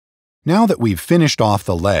Now that we've finished off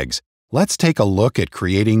the legs, let's take a look at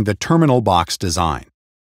creating the terminal box design.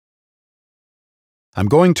 I'm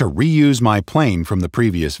going to reuse my plane from the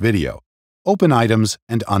previous video. Open Items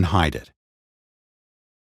and unhide it.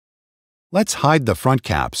 Let's hide the front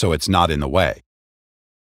cap so it's not in the way.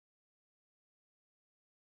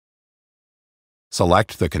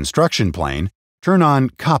 Select the construction plane, turn on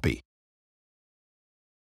Copy.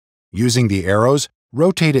 Using the arrows,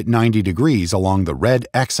 rotate it 90 degrees along the red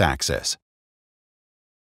x-axis.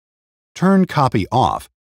 Turn Copy off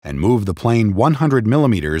and move the plane 100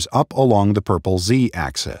 mm up along the purple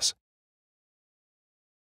z-axis.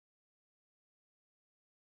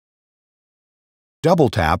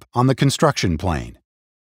 Double-tap on the construction plane.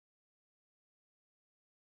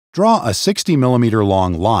 Draw a 60 mm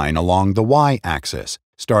long line along the y-axis,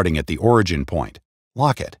 starting at the origin point.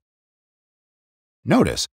 Lock it.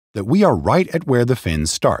 Notice that we are right at where the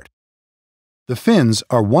fins start. The fins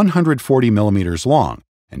are 140 mm long,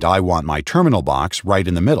 and I want my terminal box right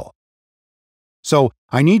in the middle. So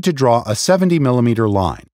I need to draw a 70 mm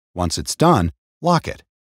line. Once it's done, lock it.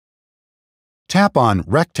 Tap on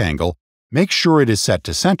Rectangle, make sure it is set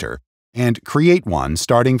to center, and create one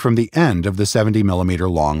starting from the end of the 70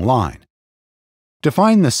 mm long line.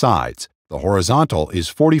 Define the sides. The horizontal is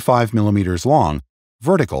 45 mm long,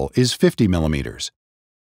 vertical is 50 mm.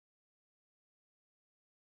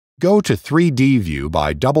 Go to 3D view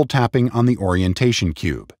by double-tapping on the orientation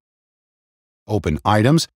cube. Open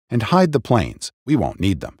Items and hide the planes. We won't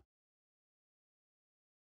need them.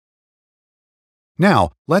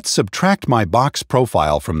 Now, let's subtract my box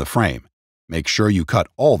profile from the frame. Make sure you cut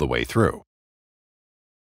all the way through.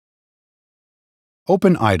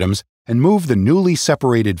 Open Items and move the newly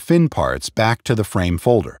separated fin parts back to the frame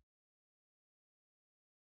folder.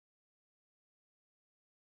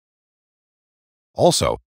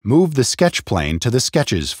 Also, move the sketch plane to the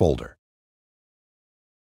Sketches folder.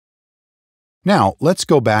 Now, let's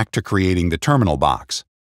go back to creating the terminal box.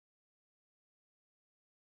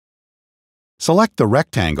 Select the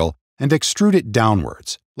rectangle and extrude it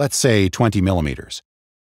downwards, let's say 20 mm.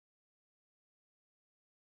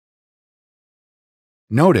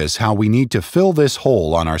 Notice how we need to fill this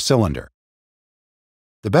hole on our cylinder.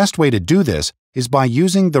 The best way to do this is by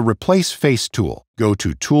using the Replace Face tool. Go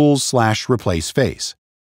to Tools/Replace Face.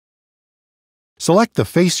 Select the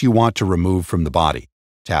face you want to remove from the body.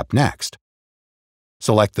 Tap Next.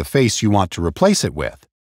 Select the face you want to replace it with.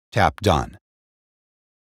 Tap Done.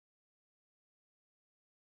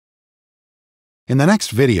 In the next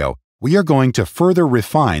video, we are going to further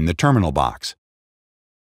refine the terminal box.